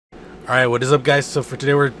Alright, what is up, guys? So for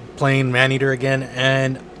today we're playing Maneater again,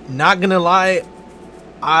 and not gonna lie,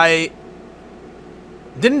 I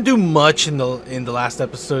didn't do much in the last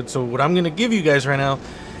episode, so what I'm gonna give you guys right now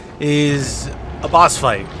is a boss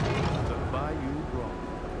fight. The Bayou Bronc,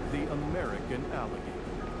 the American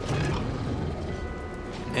alligator.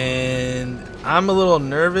 And I'm a little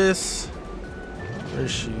nervous. Where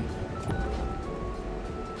is she?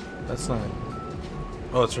 That's not...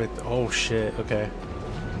 Oh, it's right there. Oh shit, okay.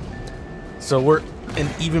 So we're in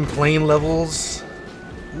even playing levels.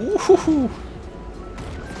 Woohoo!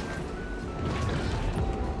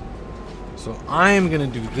 So I am gonna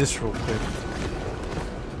do this real quick.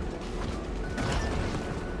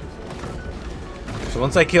 So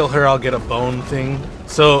once I kill her, I'll get a bone thing.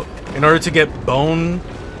 So in order to get bone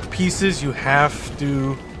pieces, you have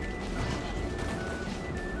to...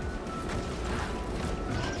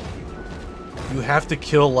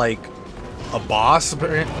 kill like a boss,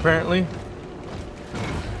 apparently.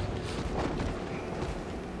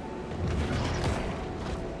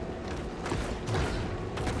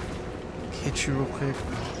 Hit you real quick.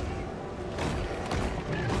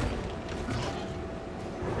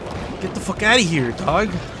 Get the fuck out of here, dog.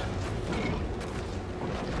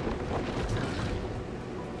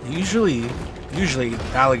 Usually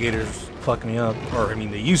alligators fuck me up, or I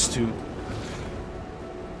mean they used to.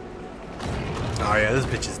 Oh yeah, this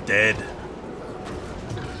bitch is dead.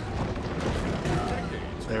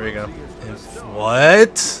 There we go.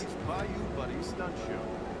 What?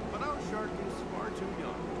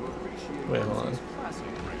 Wait, hold on.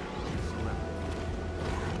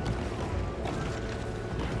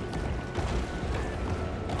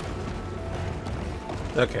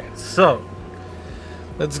 Okay, so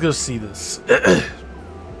let's go see this.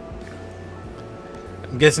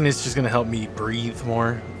 I'm guessing it's just gonna help me breathe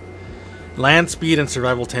more. Land speed and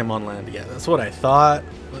survival time on land. Yeah, that's what I thought.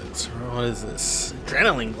 What is this?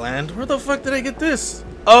 Adrenaline gland? Where the fuck did I get this?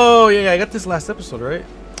 Oh yeah, I got this last episode, right?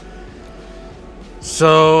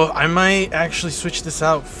 So I might actually switch this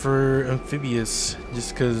out for amphibious,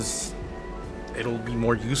 just because it'll be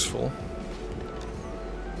more useful.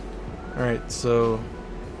 Alright, so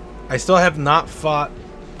I still have not fought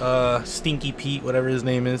Stinky Pete, whatever his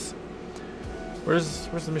name is. Where's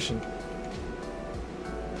the mission?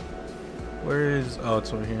 Where is... Oh,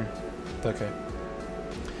 it's over here. Okay.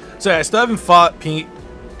 So yeah, I still haven't fought Pete.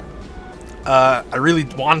 I really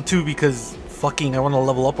want to because fucking I want to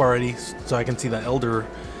level up already so I can see the Elder.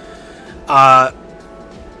 I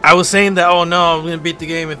was saying that, oh no, I'm gonna beat the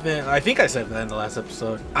game within... I think I said that in the last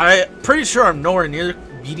episode. I'm pretty sure I'm nowhere near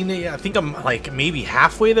beating it yet. I think I'm like maybe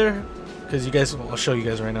halfway there. Because you guys... I'll show you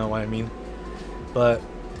guys right now what I mean. But...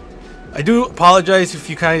 I do apologize if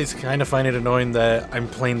you guys kind of find it annoying that I'm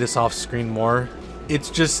playing this off screen more.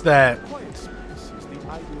 It's just that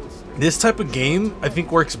this type of game I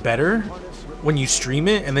think works better when you stream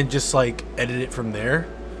it and then just like edit it from there,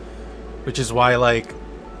 which is why like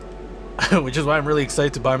I'm really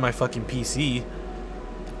excited to buy my fucking PC.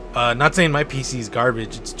 Not saying my PC is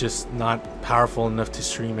garbage, it's just not powerful enough to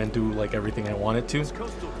stream and do like everything I want it to.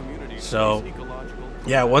 So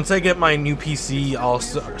yeah, once I get my new PC, I'll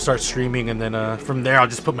start streaming, and then from there I'll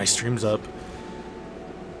just put my streams up.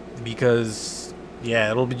 Because yeah,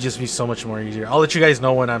 it'll just be so much more easier. I'll let you guys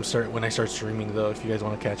know when I start streaming though, if you guys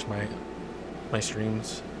want to catch my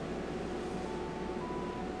streams.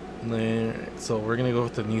 There. So we're gonna go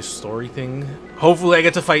with the new story thing. Hopefully I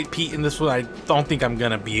get to fight Pete in this one. I don't think I'm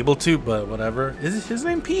gonna be able to, but whatever. Is his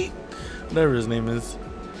name Pete? Whatever his name is.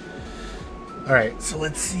 All right, so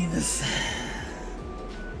let's see this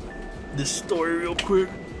story real quick.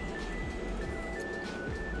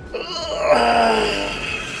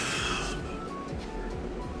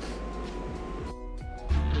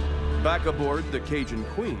 Back aboard the Cajun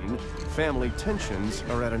Queen, family tensions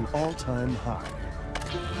are at an all-time high.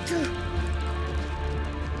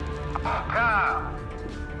 Kyle,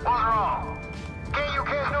 what's wrong? Can't you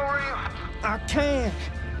catch no reef? I can,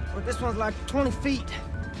 but this one's like 20 feet.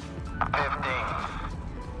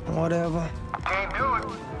 15. Whatever. Can't do it.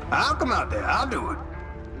 I'll come out there. I'll do it.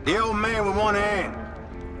 The old man with one hand.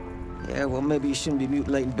 Yeah, well, maybe you shouldn't be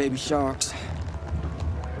mutilating baby sharks.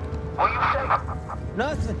 What you say?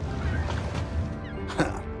 Nothing.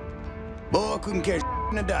 Boy, couldn't catch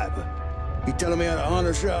in a diaper. You telling me how to hunt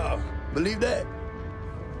a shark? Believe that?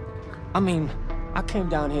 I mean, I came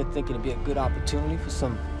down here thinking it'd be a good opportunity for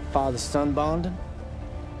some father-son bonding.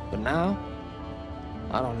 But now,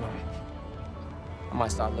 I don't know. I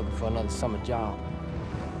might start looking for another summer job.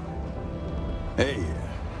 Hey,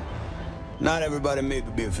 not everybody made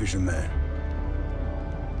to be a fisherman.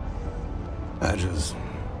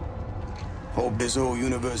 Hope this whole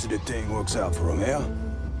university thing works out for him, yeah?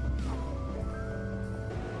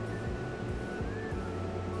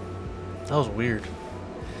 That was weird.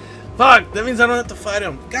 Fuck, that means I don't have to fight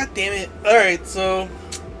him. God damn it. Alright, so...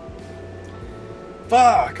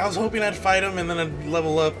 Fuck, I was hoping I'd fight him and then I'd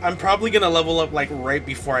level up. I'm probably gonna level up like right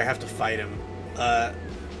before I have to fight him.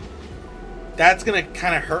 That's gonna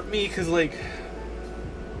kind of hurt me because like...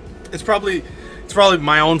 It's probably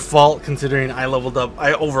my own fault considering I leveled up.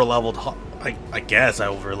 I over-leveled. I guess I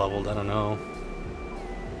over-leveled, I don't know.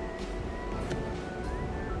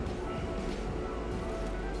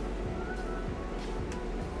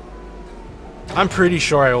 I'm pretty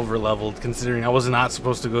sure I over-leveled, considering I was not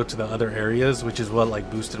supposed to go to the other areas, which is what like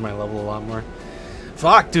boosted my level a lot more.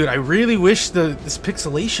 Fuck, dude, I really wish this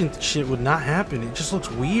pixelation shit would not happen. It just looks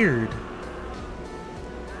weird.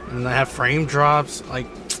 And I have frame drops, like,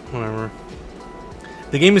 whatever.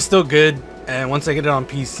 The game is still good, and once I get it on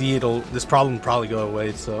PC, this problem will probably go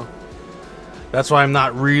away, so... That's why I'm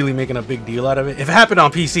not really making a big deal out of it. If it happened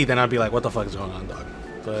on PC, then I'd be like, what the fuck is going on, dog?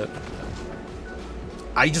 But...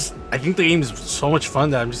 I think the game is so much fun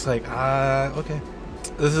that I'm just like, okay.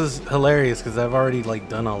 This is hilarious because I've already like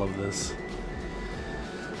done all of this.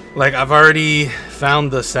 Like I've already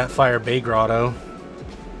found the Sapphire Bay Grotto.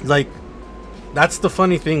 Like that's the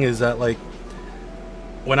funny thing is that like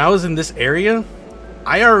when I was in this area,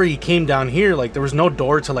 I already came down here. Like there was no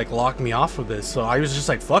door to like lock me off of this. So I was just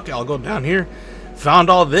like, fuck it, I'll go down here. Found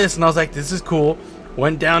all this and I was like, this is cool.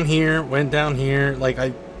 Went down here. Like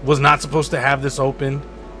I was not supposed to have this open,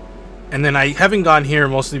 and then I haven't gone here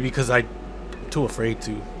mostly because I'm too afraid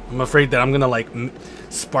to. I'm afraid that I'm gonna like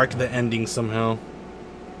spark the ending somehow.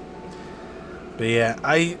 But yeah,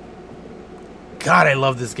 God, I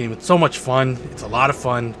love this game. It's so much fun. It's a lot of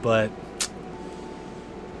fun, but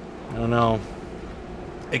I don't know.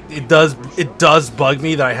 It does bug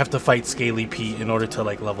me that I have to fight Scaly Pete in order to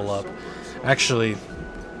like level up. Actually,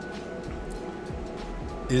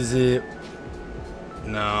 is it?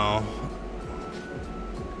 No.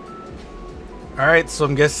 Alright, so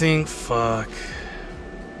I'm guessing... Fuck.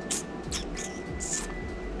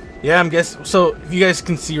 Yeah, I'm guessing... So, if you guys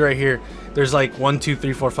can see right here, there's like 1, 2,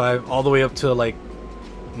 3, 4, 5, all the way up to like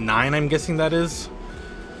 9, I'm guessing that is.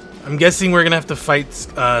 I'm guessing we're gonna have to fight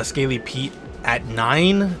Scaly Pete at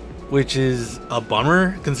 9, which is a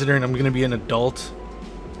bummer, considering I'm gonna be an adult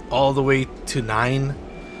all the way to 9.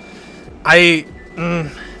 I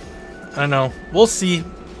don't know. We'll see.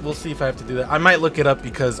 We'll see if I have to do that. I might look it up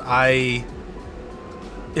because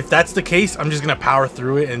if that's the case, I'm just gonna power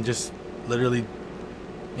through it and just literally,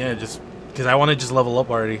 yeah, just because I want to just level up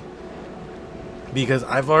already. Because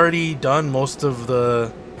I've already done most of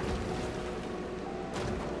the.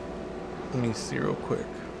 Let me see real quick.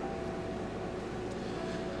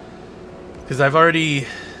 Because I've already.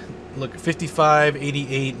 Look, 55,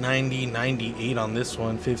 88, 90, 98 on this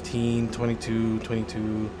one, 15, 22,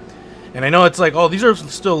 22. And I know it's like, oh, these are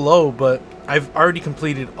still low, but I've already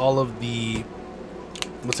completed all of the,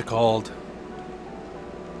 what's it called?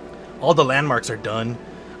 All the landmarks are done.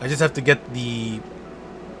 I just have to get the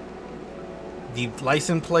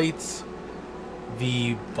license plates,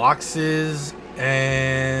 the boxes,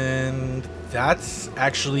 and that's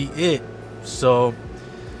actually it. So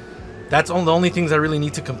that's the only things I really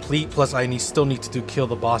need to complete. Plus, I still need to kill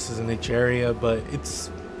the bosses in each area. But it's,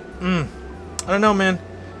 I don't know, man.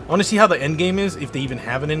 I want to see how the end game is, if they even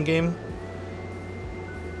have an end game.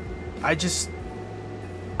 I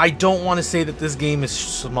don't want to say that this game is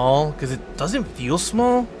small because it doesn't feel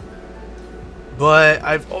small. But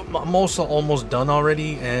I'm also almost done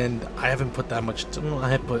already, and I haven't put that much.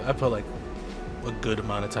 I put like a good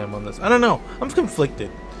amount of time on this. I don't know. I'm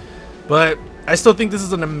conflicted, but I still think this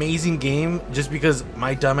is an amazing game. Just because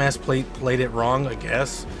my dumbass played it wrong, I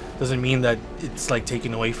guess, doesn't mean that it's like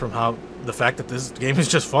taken away from the fact that this game is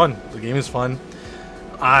just fun. The game is fun.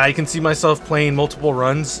 I can see myself playing multiple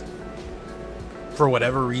runs for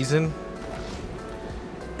whatever reason.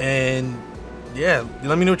 And yeah,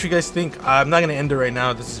 let me know what you guys think. I'm not gonna end it right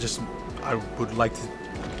now. This is just, I would like to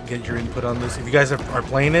get your input on this. If you guys are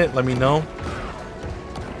playing it, let me know.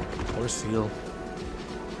 Or Seal.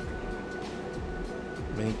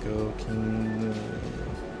 Mako King.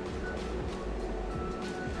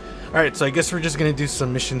 Alright, so I guess we're just gonna do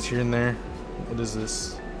some missions here and there. What is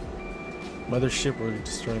this? Mothership, we're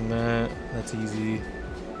destroying that. That's easy.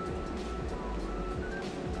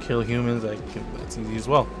 Kill humans, that's easy as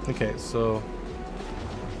well. Okay, so.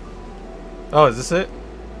 Oh, is this it?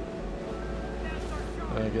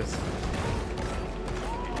 I guess. It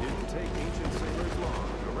didn't take ancient sailors long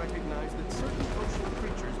to recognize that certain ocean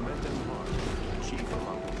creatures meant them harm. Chief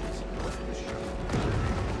among these was the shark.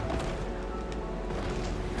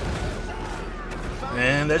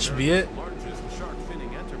 And that should be it.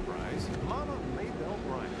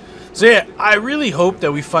 So yeah, I really hope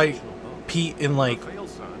that we fight Pete in like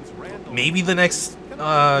maybe the next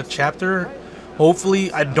chapter.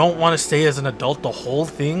 Hopefully. I don't want to stay as an adult the whole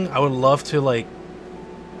thing. I would love to like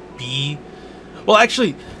be, well,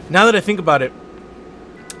 actually, now that I think about it,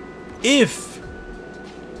 if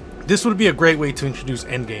this would be a great way to introduce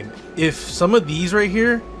endgame, if some of these right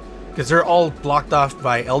here, because they're all blocked off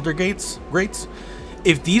by elder grates,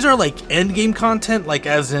 if these are like endgame content, like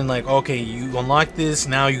as in like, okay, you unlock this,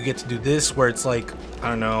 now you get to do this, where it's like, I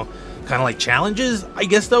don't know, kind of like challenges, I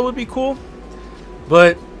guess that would be cool.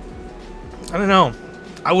 But I don't know,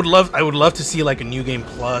 I would love to see like a new game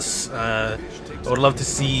plus. I would love to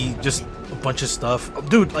see just a bunch of stuff,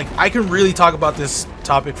 dude. Like, I can really talk about this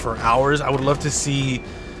topic for hours. I would love to see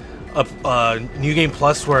a new game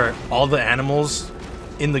plus where all the animals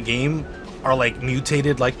in the game are like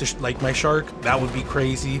mutated like my shark. That would be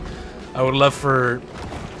crazy. I would love for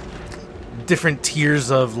different tiers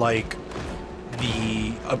of like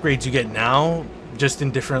the upgrades you get now, just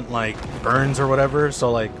in different like burns or whatever.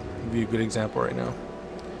 So like, would be a good example right now.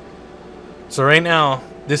 So right now,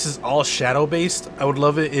 this is all shadow based. I would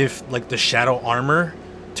love it if like the shadow armor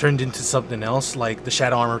turned into something else, like the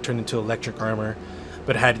shadow armor turned into electric armor,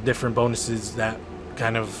 but had different bonuses that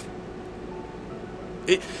kind of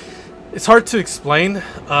it's hard to explain.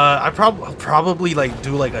 I'll probably like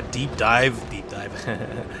do like a deep dive.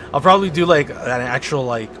 I'll probably do like an actual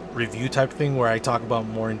like review type thing where I talk about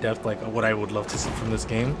more in depth like what I would love to see from this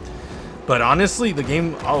game. But honestly, the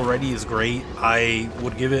game already is great. I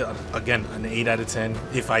would give it, again, an 8 out of 10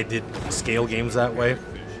 if I did scale games that way.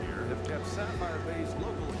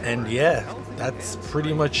 And yeah, that's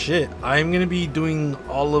pretty much it. I'm going to be doing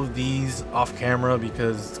all of these off camera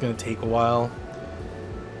because it's going to take a while.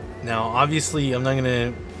 Now, obviously, I'm not going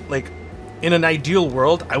to, like, in an ideal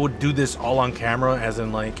world, I would do this all on camera, as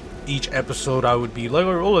in, like, each episode I would be like,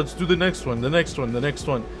 oh, let's do the next one, the next one, the next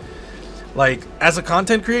one. Like, as a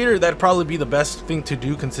content creator, that'd probably be the best thing to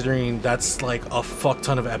do, considering that's like a fuck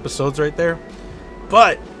ton of episodes right there.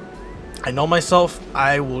 But I know myself,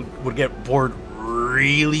 I would get bored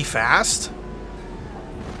really fast,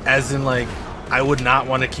 as in like I would not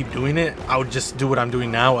want to keep doing it. I would just do what I'm doing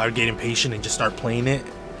now. I would get impatient and just start playing it.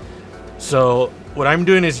 So what I'm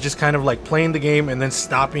doing is just kind of like playing the game and then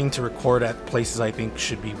stopping to record at places I think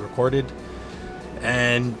should be recorded.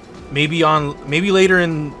 And maybe later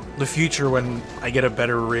in the future, when I get a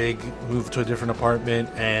better rig, move to a different apartment,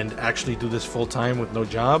 and actually do this full time with no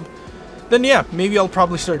job, then yeah, maybe I'll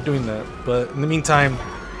probably start doing that. But in the meantime,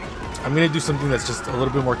 I'm gonna do something that's just a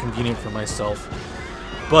little bit more convenient for myself.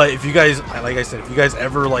 But if you guys, like I said, if you guys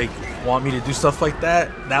ever like want me to do stuff like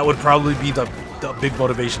that, that would probably be the big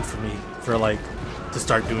motivation for me for like to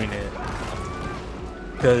start doing it.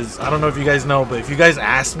 Because I don't know if you guys know, but if you guys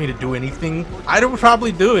asked me to do anything, I would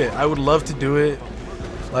probably do it. I would love to do it.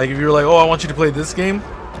 Like, if you were like, oh, I want you to play this game,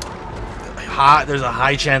 there's a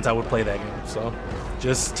high chance I would play that game. So,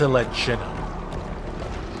 just to let you know.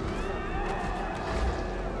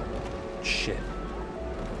 Shit.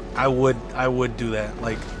 I would do that.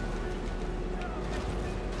 Like,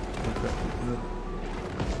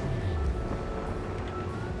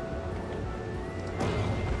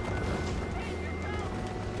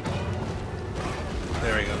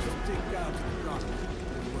 there we go.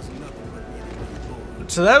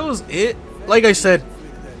 So that was it. Like I said,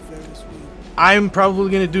 I'm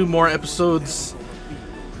probably gonna do more episodes.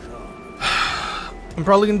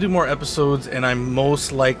 And I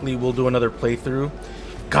most likely will do another playthrough.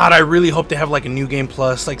 God, I really hope they have like a new game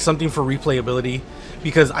plus, like something for replayability,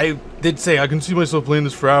 because I did say I can see myself playing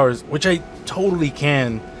this for hours, which I totally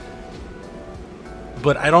can.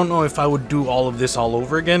 But I don't know if I would do all of this all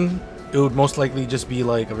over again. It would most likely just be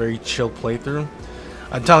like a very chill playthrough.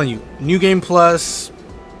 I'm telling you, new game plus,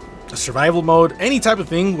 a survival mode, any type of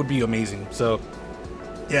thing would be amazing. So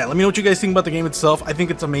yeah, let me know what you guys think about the game itself. I think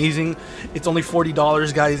it's amazing. It's only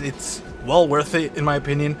 $40, guys. It's well worth it, in my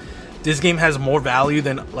opinion. This game has more value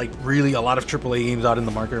than like really a lot of AAA games out in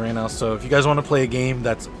the market right now. So if you guys want to play a game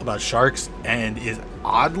that's about sharks and is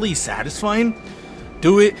oddly satisfying,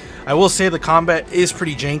 do it. I will say the combat is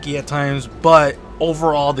pretty janky at times, but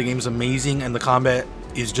overall the game's amazing, and the combat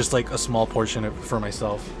is just like a small portion of it for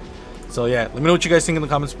myself. So yeah, let me know what you guys think in the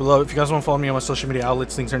comments below. If you guys want to follow me on my social media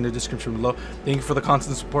outlets, links are in the description below. Thank you for the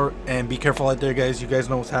constant support, and be careful out there, guys. You guys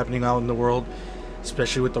know what's happening out in the world,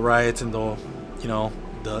 especially with the riots and the, you know,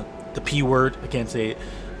 the P word. I can't say it.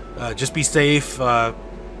 Just be safe.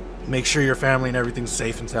 Make sure your family and everything's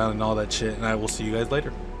safe and sound and all that shit. And I will see you guys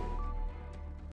later.